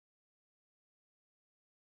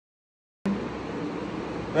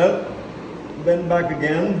Well, went back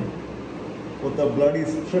again with a bloody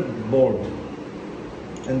strip board.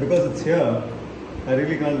 And because it's here, I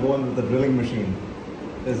really can't go on with the drilling machine.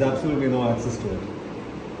 There's absolutely no access to it.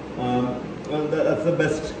 Well, that's the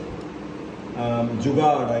best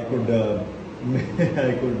jugaad I could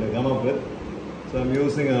I could come up with. So I'm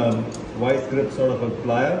using a vice grip sort of a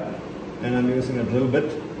plier, and I'm using a drill bit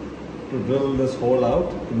to drill this hole out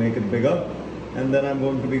to make it bigger. And then I'm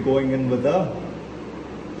going to be going in with a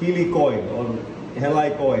Healy coil or Heli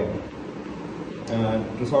coil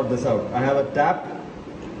to sort this out. I have a tap,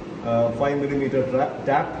 5mm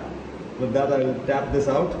tap. With that I will tap this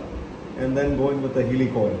out and then go in with the Healy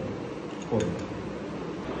coil.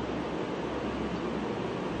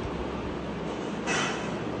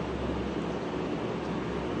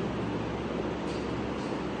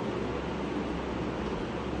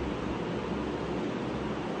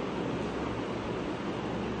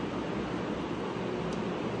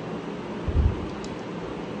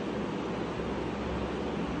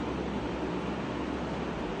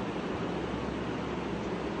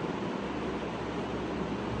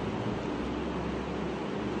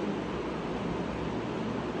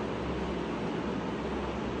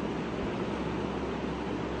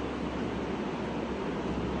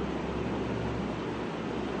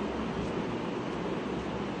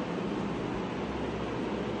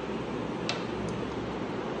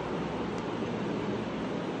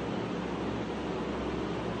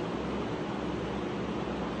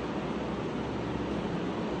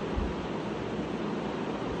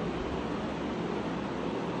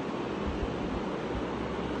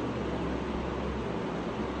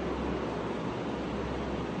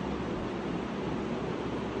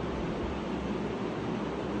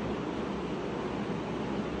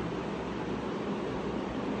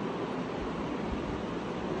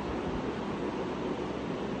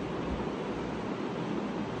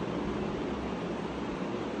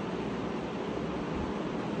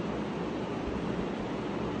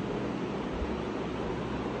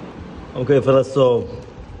 Okay fellas, so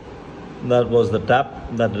that was the tap,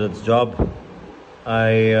 that did its job.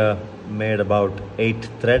 I made about 8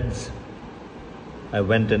 threads. I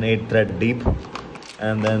went in 8 thread deep,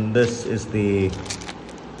 and then this is the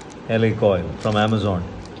Heli coil from Amazon.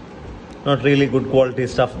 Not really good quality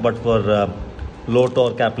stuff, but for low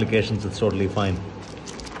torque applications it's totally fine.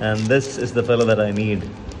 And this is the fella that I need.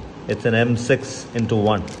 It's an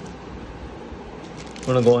M6x1. I'm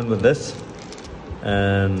gonna go in with this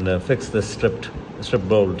and fix this strip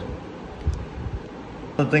bolt.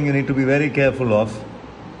 The thing you need to be very careful of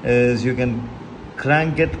is you can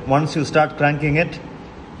crank it. Once you start cranking it,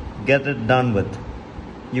 get it done with.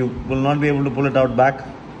 You will not be able to pull it out back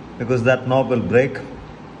because that knob will break.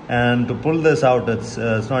 And to pull this out, it's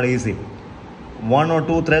not easy. 1 or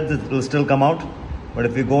 2 threads, it will still come out. But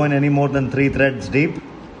if you go in any more than 3 threads deep,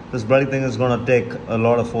 this bloody thing is going to take a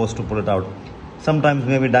lot of force to pull it out. Sometimes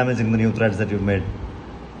maybe damaging the new threads that you've made.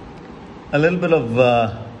 A little bit of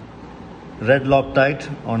red Loctite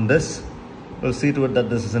on this will see to it that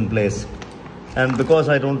this is in place. And because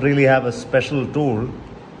I don't really have a special tool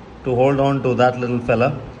to hold on to that little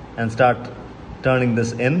fella and start turning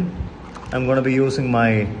this in, I'm going to be using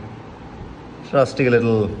my trusty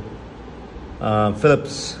little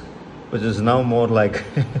Phillips, which is now more like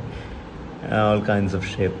all kinds of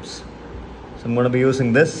shapes. So I'm going to be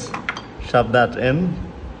using this. Shove that in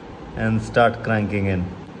and start cranking in.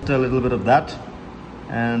 Just a little bit of that,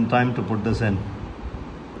 and time to put this in.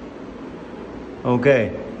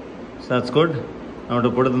 Okay, so that's good. Now to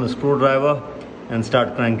put it in the screwdriver and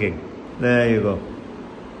start cranking. There you go.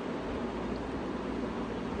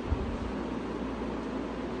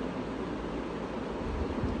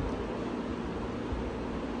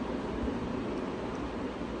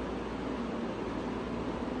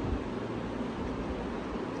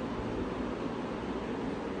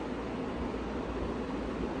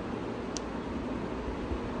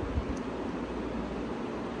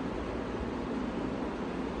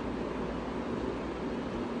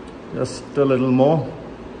 Just a little more.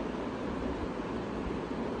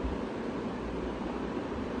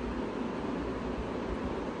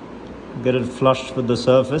 Get it flush with the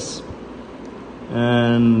surface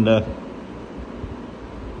and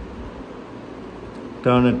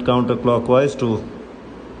turn it counterclockwise to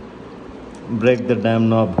break the damn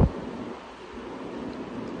knob.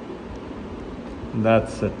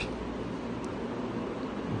 That's it.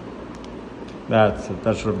 That's it.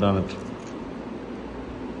 That should have done it.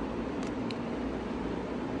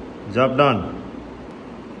 Job done.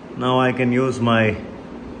 Now I can use my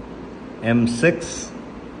M6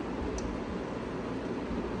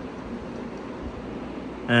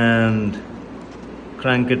 and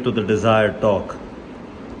crank it to the desired torque.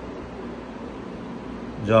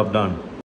 Job done.